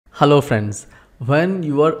Hello friends, when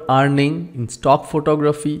you are earning in stock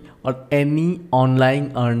photography or any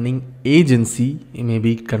online earning agency,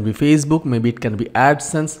 maybe it can be Facebook, maybe it can be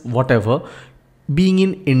AdSense, whatever, being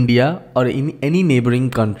in India or in any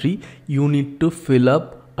neighboring country, you need to fill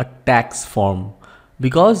up a tax form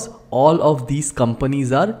because all of these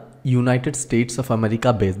companies are United States of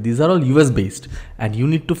America based. These are all US based and you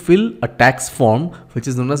need to fill a tax form which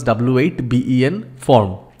is known as W-8BEN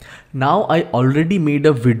form. Now I already made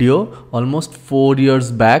a video almost 4 years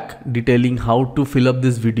back detailing how to fill up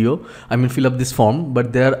this fill up this form,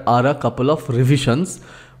 but there are a couple of revisions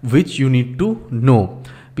which you need to know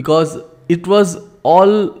because it was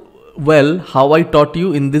all well how I taught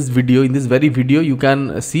you in this video. In this very video you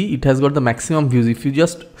can see it has got the maximum views. If you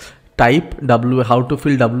just type how to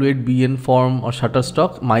fill W-8BEN form or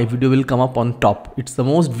Shutterstock, my video will come up on top. It's the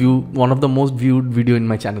one of the most viewed video in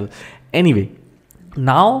my channel. Anyway,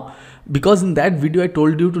 now because in that video I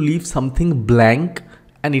told you to leave something blank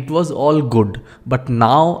and it was all good, but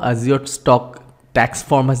now as your stock tax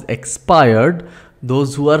form has expired,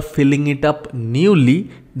 those who are filling it up newly,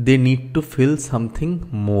 they need to fill something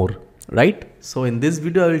more, right? So in this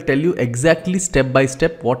video I will tell you exactly step by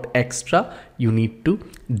step what extra you need to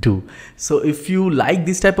do. So if you like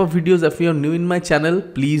this type of videos, if you are new in my channel,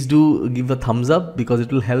 please do give a thumbs up because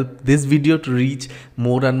it will help this video to reach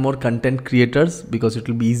more and more content creators, because it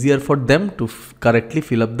will be easier for them to correctly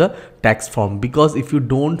fill up the tax form. Because if you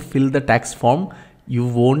don't fill the tax form, you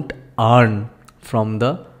won't earn from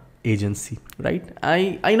the agency, right?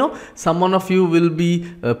 I know someone of you will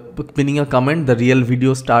be pinning a comment, the real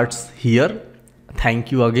video starts here.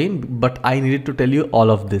 Thank you again, but I needed to tell you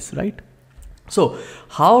all of this, right? So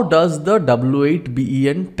how does the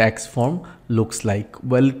W-8BEN tax form looks like?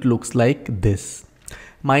 Well, it looks like this.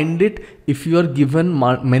 Mind it, if you are given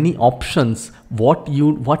many options what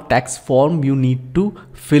tax form you need to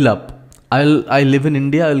fill up. I live in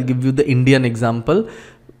India. I'll give you the Indian example.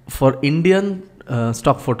 For Indian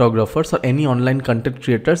stock photographers or any online content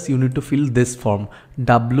creators, you need to fill this form,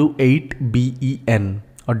 W-8BEN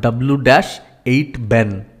or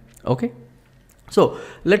W-8BEN. Okay, so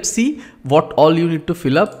let's see what all you need to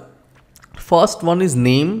fill up. First one is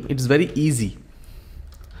name. It's very easy.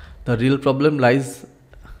 The real problem lies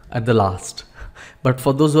at the last. But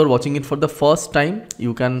for those who are watching it for the first time,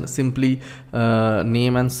 you can simply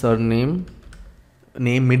name and surname,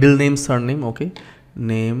 middle name, surname. Okay,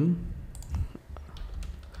 name,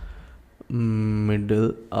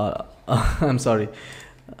 middle I'm sorry,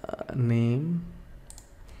 name,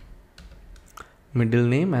 middle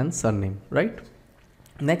name and surname, right?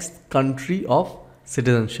 Next, country of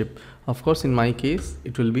citizenship. Of course, in my case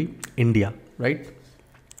it will be India, right?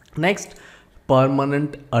 Next,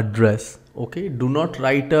 permanent address. Okay, do not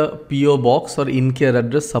write a PO box or in-care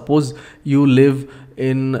address. Suppose you live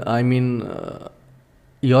in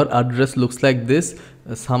your address looks like this,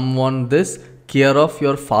 care of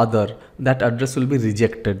your father, that address will be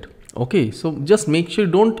rejected. Okay, so just make sure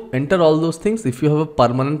you don't enter all those things. If you have a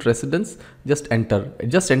permanent residence, just enter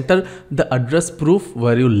the address proof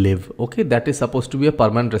where you live. Okay, that is supposed to be a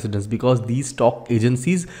permanent residence, because these stock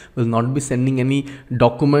agencies will not be sending any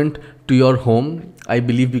document to your home, I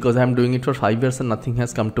believe, because I am doing it for 5 years and nothing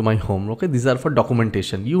has come to my home. Okay, these are for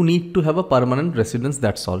documentation. You need to have a permanent residence,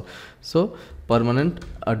 that's all. So permanent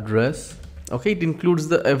address. Okay, it includes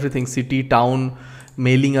the everything, city, town,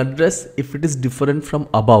 mailing address. If it is different from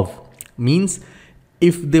above, means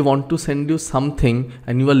if they want to send you something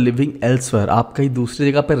and you are living elsewhere, आप कहीं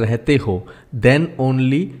दूसरी जगह पे रहते हो, then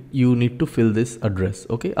only you need to fill this address.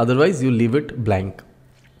 Okay, otherwise you leave it blank.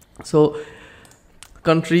 So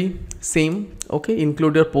country, same. Okay,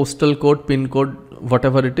 include your postal code, pin code,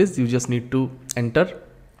 whatever it is, you just need to enter.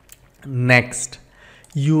 Next,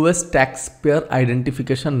 US taxpayer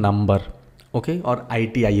identification number. Okay, or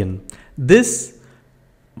ITIN. This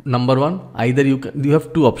number one, either you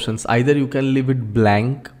have two options. Either you can leave it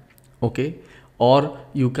blank, okay, or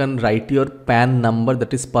you can write your PAN number,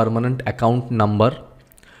 that is permanent account number.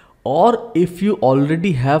 Or if you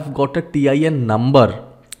already have got a TIN number,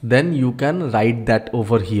 then you can write that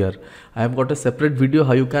over here. I have got a separate video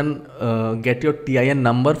how you can get your TIN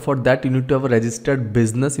number. For that you need to have a registered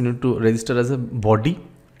business, you need to register as a body,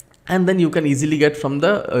 and then you can easily get from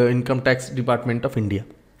the income tax department of India,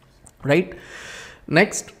 right?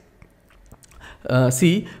 Next,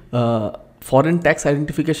 foreign tax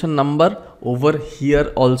identification number. Over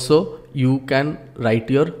here also you can write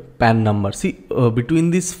your PAN number. See,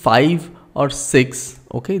 between these 5 or 6,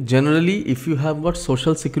 okay, generally if you have got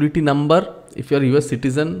social security number If you're a US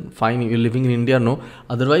citizen, fine, you're living in India, no.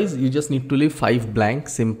 Otherwise, you just need to leave 5 blank,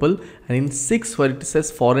 simple. And in 6, where it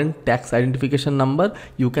says foreign tax identification number,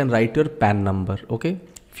 you can write your PAN number, okay?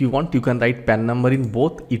 If you want, you can write PAN number in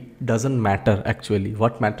both. It doesn't matter actually.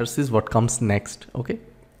 What matters is what comes next, okay?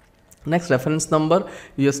 Next, reference number,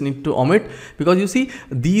 you just need to omit, because you see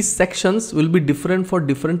these sections will be different for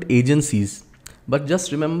different agencies. But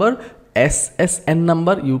just remember, SSN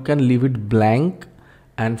number, you can leave it blank,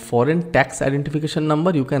 and foreign tax identification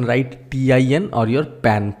number, you can write TIN or your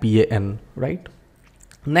PAN, PAN, right?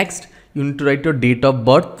 Next, you need to write your date of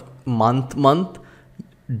birth, month,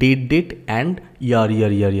 date, and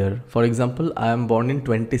year. For example, I am born in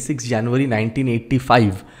 26 January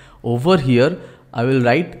 1985. Over here, I will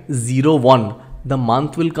write 01. The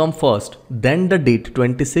month will come first, then the date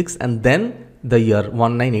 26, and then the year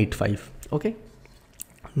 1985. Okay.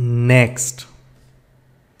 Next.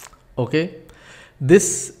 Okay.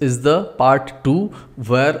 This is the part 2,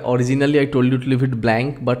 where originally I told you to leave it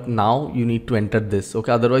blank, but now you need to enter this.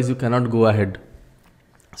 Okay. Otherwise you cannot go ahead.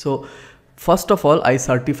 So first of all, I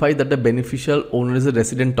certify that the beneficial owner is a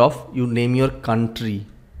resident of, you name your country,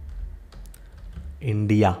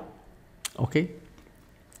 India. Okay.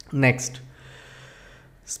 Next,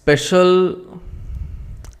 special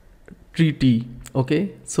treaty.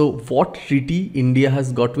 Okay. So what treaty India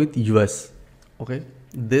has got with US? Okay.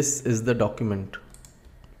 This is the document.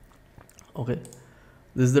 Okay.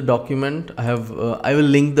 This is the document. I will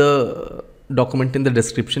link the document in the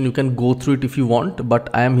description. You can go through it if you want, but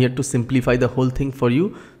I am here to simplify the whole thing for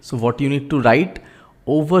you. So what you need to write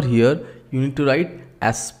over here, you need to write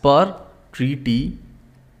as per treaty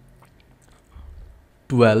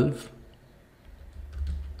 12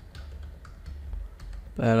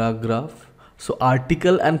 paragraph. So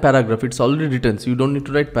article and paragraph, it's already written, so you don't need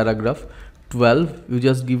to write paragraph. 12, you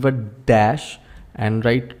just give a dash and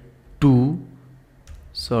write 2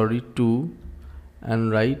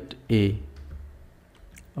 and write A.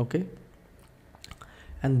 Okay,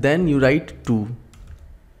 and then you write 2.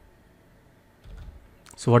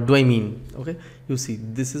 So what do I mean? Okay, you see,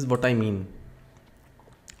 this is what I mean.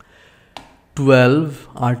 12,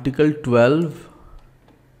 article 12,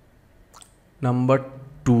 number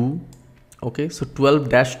 2. Okay, so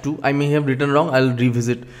 12-2, I may have written wrong, I'll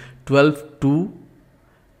revisit. 12-2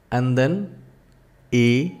 and then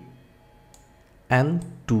A and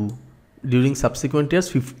 2. During subsequent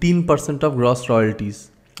years, 15% of gross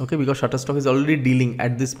royalties. Okay, because Shutterstock is already dealing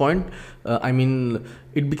at this point. I mean,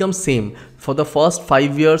 it becomes same. For the first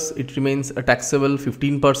 5 years, it remains a taxable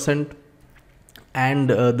 15%. And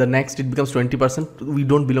the next it becomes 20%. We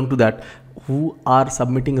don't belong to that. Who are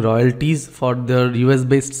submitting royalties for their US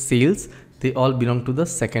based sales, they all belong to the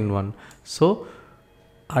second one. So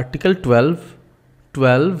article 12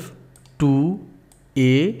 2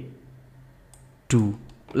 A 2.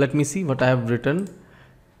 Let me see what I have written.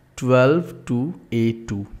 12 to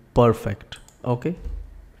A2. Perfect. Okay,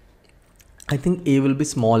 I think A will be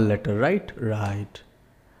small letter, right? Right.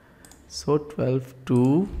 So 12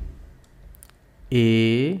 to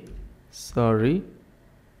A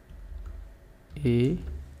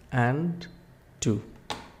and 2.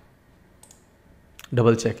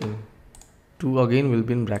 Double checking. 2 again will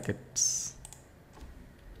be in brackets.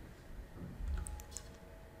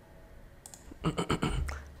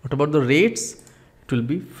 What about the rates? It will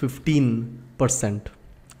be 15%,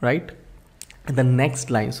 right? And the next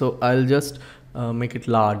line, so I'll just make it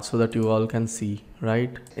large so that you all can see,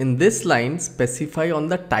 right? In this line, specify on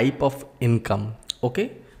the type of income.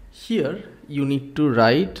 Okay, here you need to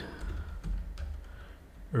write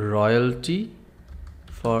royalty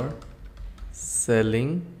for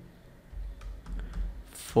selling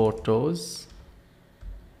photos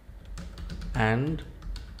and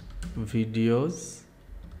videos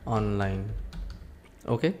online.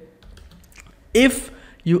 Okay, if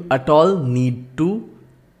you at all need to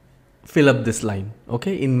fill up this line.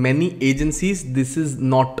 Okay, in many agencies this is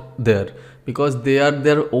not there because they are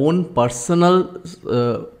their own personal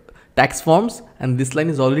tax forms and this line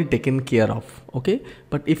is already taken care of. Okay,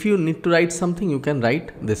 but if you need to write something, you can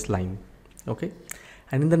write this line. Okay,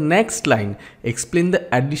 and in the next line, explain the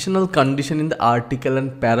additional condition in the article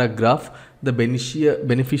and paragraph. The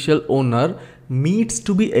beneficial owner needs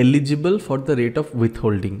to be eligible for the rate of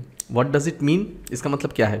withholding. What does it mean? इसका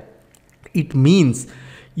मतलब क्या है? It means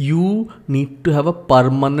you need to have a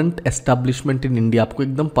permanent establishment in India. आपको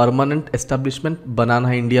एकदम permanent establishment बनाना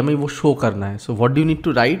है India में, वो show करना है. So what do you need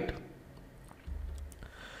to write?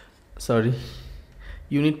 Sorry,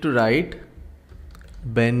 you need to write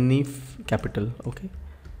capital. Okay,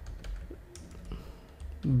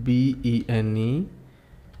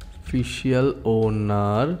 beneficial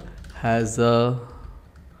owner has a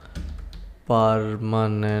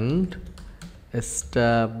permanent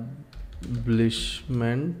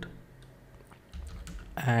establishment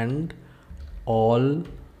and all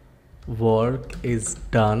work is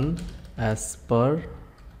done as per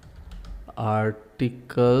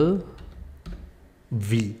Article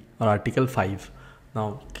V or Article 5.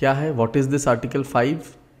 Now क्या है, what is this Article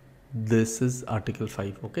 5? This is Article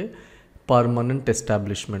 5, okay? Permanent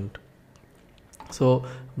establishment. So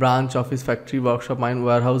branch, office, factory, workshop, mine,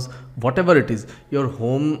 warehouse, whatever it is, your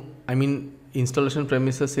home, I mean installation,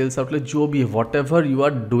 premises, sales outlet, जो भी है, whatever you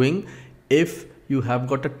are doing, if you have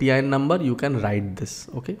got a TIN number, you can write this,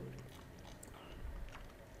 okay?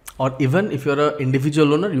 Or even if you're an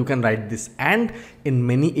individual owner, you can write this. And in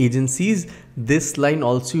many agencies, this line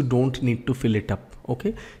also you don't need to fill it up,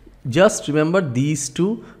 okay? Just remember these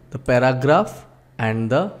two, the paragraph and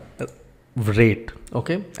the rate,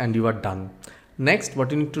 okay? And you are done. Next,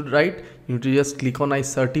 what you need to write, you need to just click on I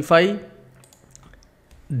certify.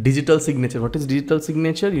 Digital signature. What is digital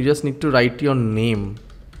signature? You just need to write your name.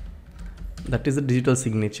 That is the digital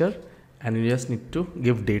signature, and you just need to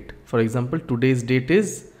give date. For example, today's date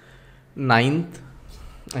is 9th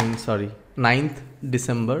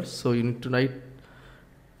December. So you need to write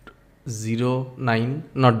 09,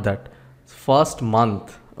 not that, first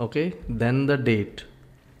month, okay, then the date,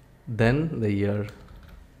 then the year,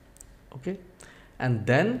 okay, and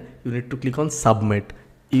then you need to click on submit.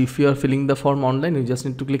 If you are filling the form online, you just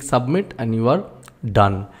need to click submit and you are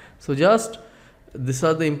done. So just these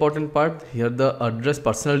are the important part. Here the address,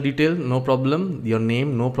 personal detail, no problem. Your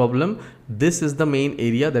name, no problem. This is the main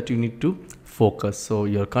area that you need to focus. So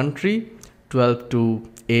your country, 12 to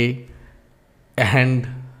A and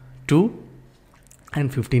 2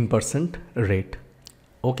 and 15% rate.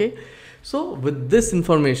 Okay. So with this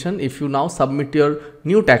information, if you now submit your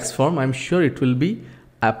new tax form, I'm sure it will be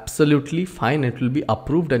absolutely fine. It will be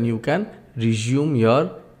approved and you can resume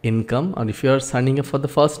your income. And if you are signing up for the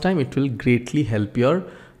first time, it will greatly help your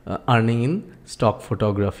earning in stock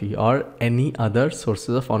photography or any other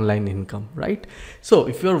sources of online income, right? So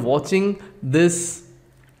if you are watching this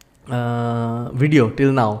video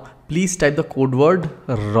till now, please type the code word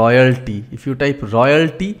royalty. If you type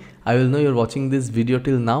royalty, I will know you're watching this video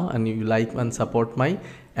till now and you like and support my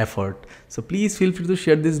effort. So please feel free to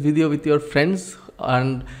share this video with your friends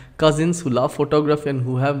and cousins who love photography and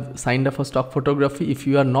who have signed up for stock photography. If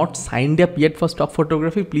you are not signed up yet for stock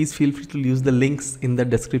photography, please feel free to use the links in the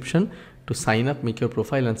description to sign up, make your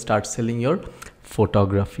profile and start selling your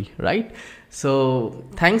photography, right? So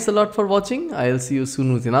thanks a lot for watching. I'll see you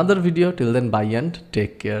soon with another video. Till then, bye and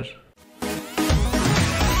take care.